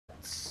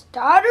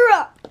Start her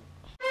up.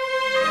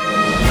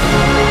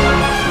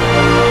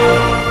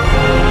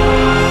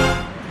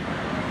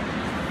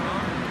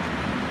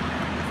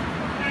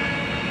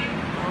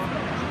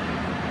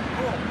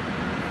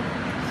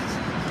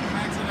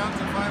 Max it up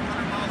to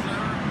 500 miles an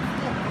hour.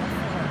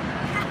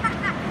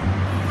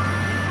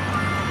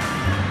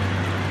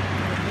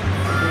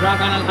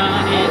 Rock on the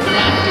line, it's a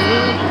mighty good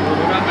road.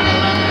 Rock on the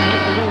line,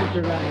 it's the road to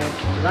ride.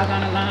 Rock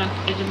on the line,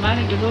 it's a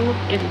mighty good road.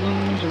 If you're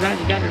going to ride,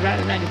 you got to ride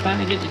it like you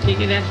finally get your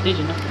ticket at the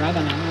station. Rock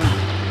on the line.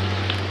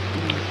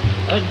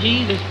 Oh,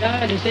 Jesus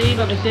died to save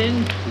up the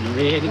sin.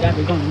 Ready, God,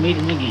 we're going to meet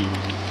him again.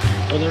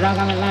 For the rock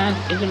on the line,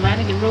 it's a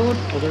mighty good road.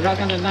 For the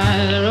rock on the line,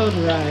 it's the road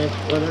to ride.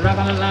 For the rock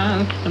on the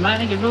line, the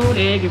mighty good road.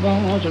 If you're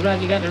going to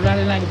ride, you got to ride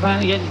it like you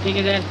finally get your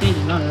ticket at the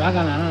station. On the rock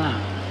on the line.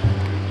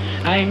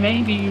 I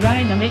may be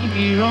right, I may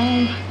be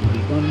wrong.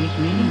 You're gonna miss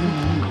me.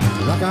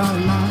 Rock on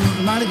the line is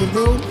a mighty good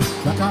road.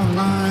 Rock on the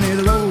line is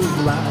a road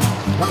to ride.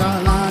 Rock on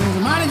the line is a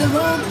mighty good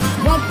road.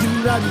 Want to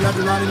ride, you got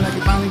to ride it like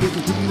you finally get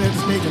your ticket at the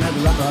station at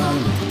the rock on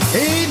the line.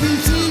 A, B,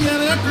 C,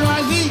 and X,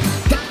 Y, Z.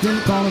 Kept in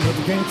the corner, but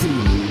you can't see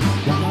me.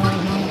 Rock on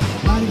the line,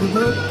 mighty good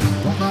road.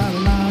 Rock on the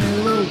line is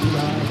a road to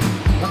ride.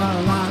 Rock on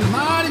the line is a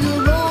mighty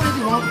good road.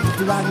 If you want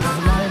to ride, you got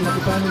to ride it like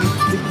you finally get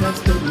your ticket at the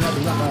station at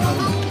the rock on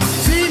the line.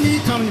 See me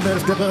coming, you better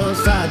step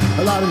aside.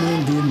 A lot of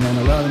men did, and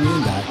a lot of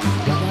men died.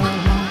 Rock on the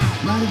line,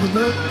 mighty good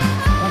road.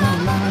 Rock on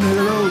the line is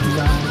a road to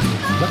ride.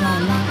 Rock on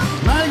the line,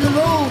 mighty good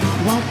road.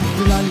 You want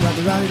to ride, you got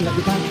to ride it like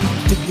you find.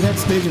 Take you to that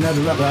station at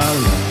the rock on the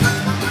line.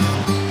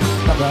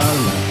 Rock on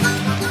the line.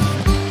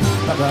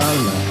 Rock on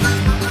the line.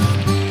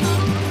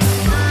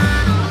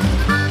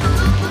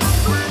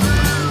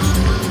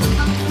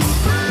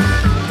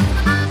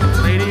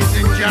 Ladies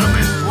and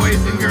gentlemen,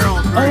 boys and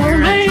girls, we're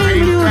here at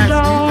Train Fest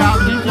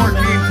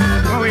 2014,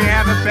 where we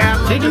have a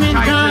battle of the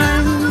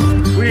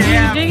Titans. We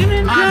have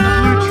on the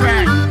blue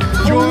track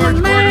George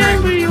Woodring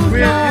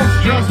with his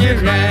trusty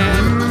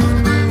band.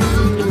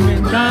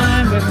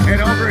 And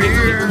over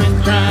here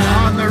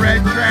on the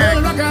red track,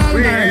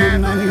 we have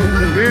BillKo with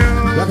the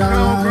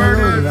Gfw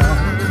Trains.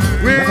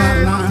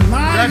 On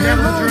your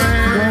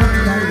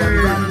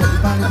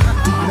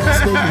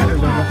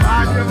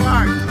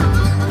mark.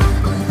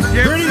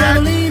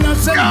 Get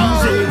set, go! Oh,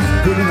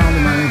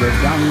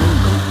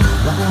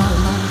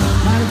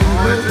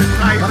 it's a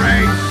tight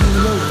race.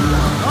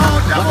 Oh,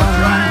 double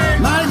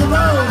train. Mighty good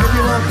road, if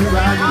you want to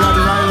ride, you got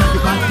to ride like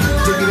you find.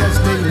 Take you that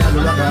station at the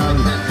rock on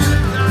the line.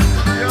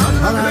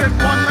 Look at it,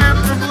 one lap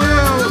for blue.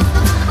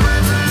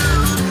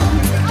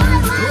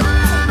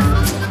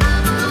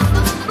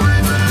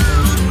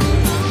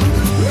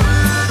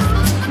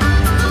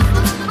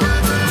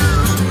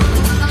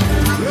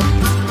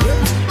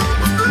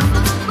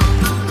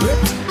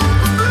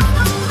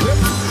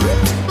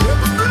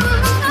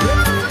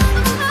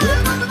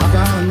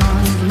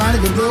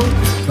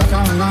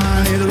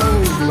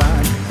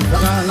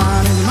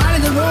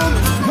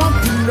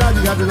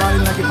 You got to ride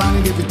it like you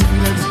finally get your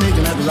ticket at the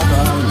station at the rock on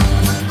the line.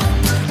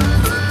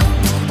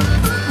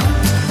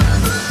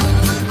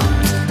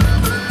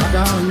 Rock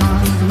on the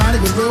line is a mighty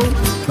good road.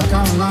 Rock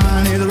on the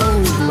line is a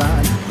road to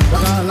ride.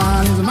 Rock on the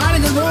line is a mighty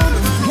good road.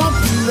 Want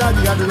to ride,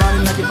 you got to ride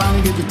it like you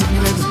finally get your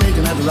ticket at the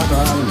station at the rock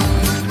on the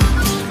line.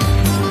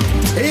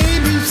 A,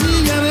 B, C,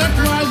 and X,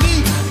 Y,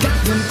 Z. Got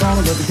them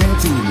corners but you can't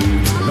see me.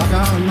 Rock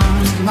on the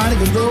line is a mighty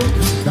good road.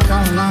 Rock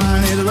on the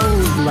line is a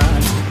road to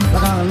ride.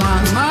 Rock on the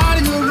line is a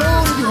mighty good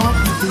road. If you want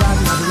to ride,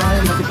 you got to ride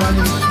it like you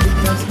finally get your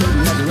ticket at the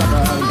station at the rock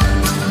on the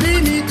line.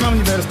 Leave me coming,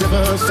 you better step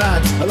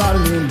aside. A lot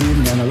of men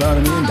did and a lot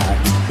of men died.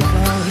 Rock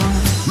on the line,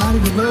 mighty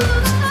good road.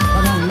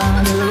 Rock on the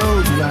line is a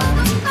road to ride.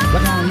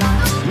 Rock on the line,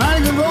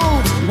 mighty good road.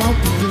 You want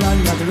to ride,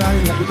 you got to ride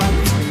it like you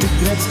finally get your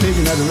ticket at the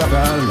station at the rock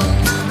on the line.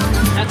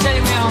 Now tell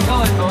me where I'm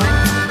going, boy.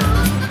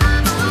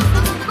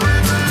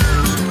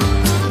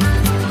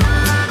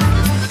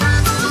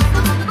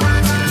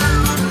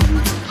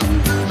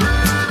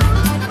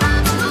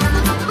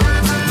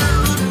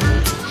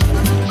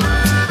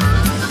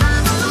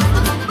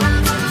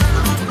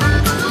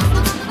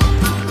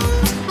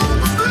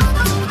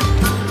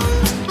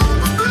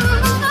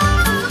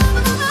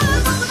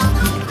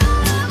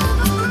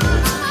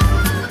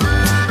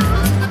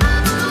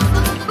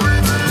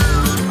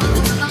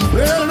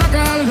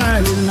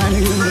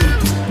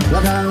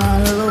 Rock on the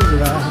line, the road to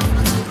ride.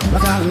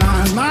 Rock on the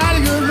line,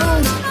 mighty good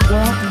road.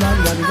 Walk the line,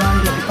 got to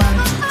ride, got to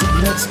find it. Take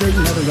you that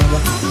station at the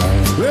rock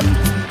line.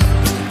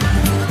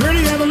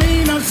 Pretty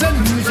Evelyn, I'm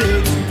setting you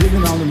say,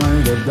 taking all the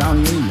money that's down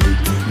in the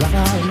lake. Rock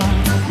on the line,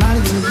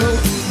 mighty good road.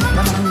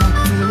 Rock on the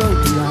line, the road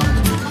to ride.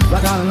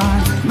 Rock on the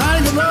line,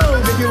 mighty good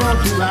road. If you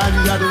want to ride,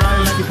 you got to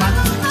ride like you find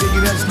it. Take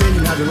you that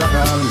station at the rock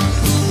on the line.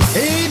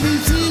 A, B,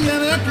 C,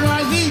 and X,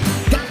 Y, Z.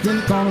 Got in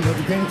the corner, but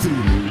you can't see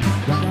me.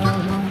 Rock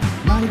on the line,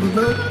 mighty good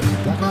road.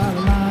 Rock on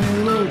the line, is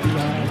a road to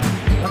ride.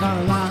 Rock on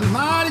the line,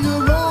 mighty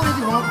good road. If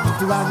you want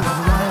to ride, you got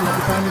to ride like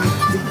you find it.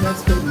 Take that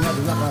station at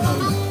the rock on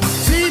the line.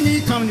 See me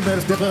coming, you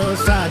better step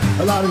aside.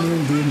 A lot of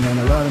men did and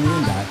a lot of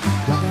men died.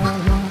 Rock on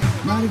the line,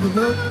 mighty good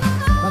road.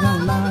 Rock on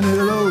the line, is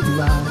a road to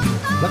ride.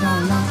 rock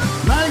on line,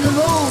 mighty good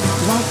road.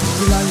 Walk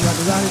you like you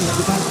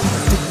find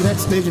take that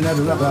station at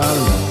the rock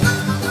island.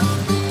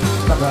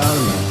 Rock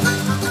island.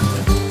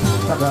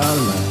 Rock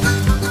island.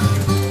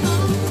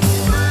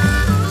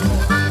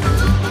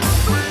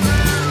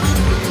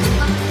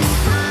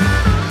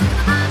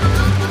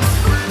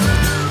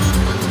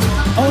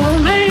 Oh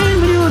man,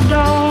 with your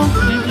dog,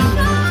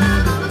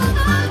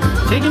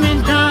 take him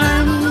in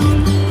time,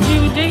 you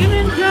can take him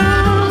in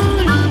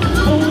time.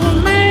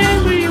 Oh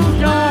man, with your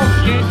dog,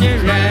 get your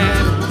rat.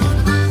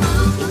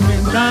 Take him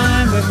in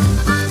time, but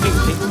you can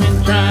take him in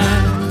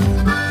time.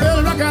 Well,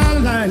 rock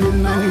island, rock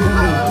island,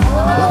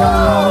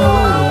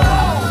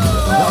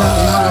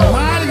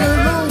 mighty good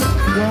road.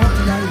 Walk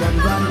you like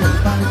you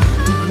find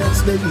take that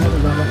station at the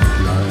rock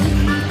island.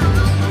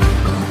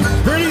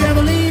 Pretty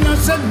Evelina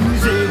said we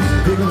say,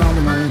 picking all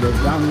the money that's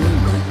down the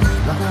road.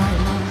 Rock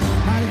island,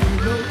 mighty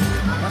good road.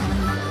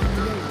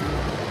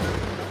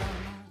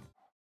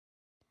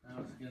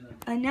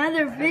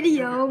 Another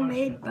video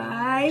made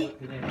by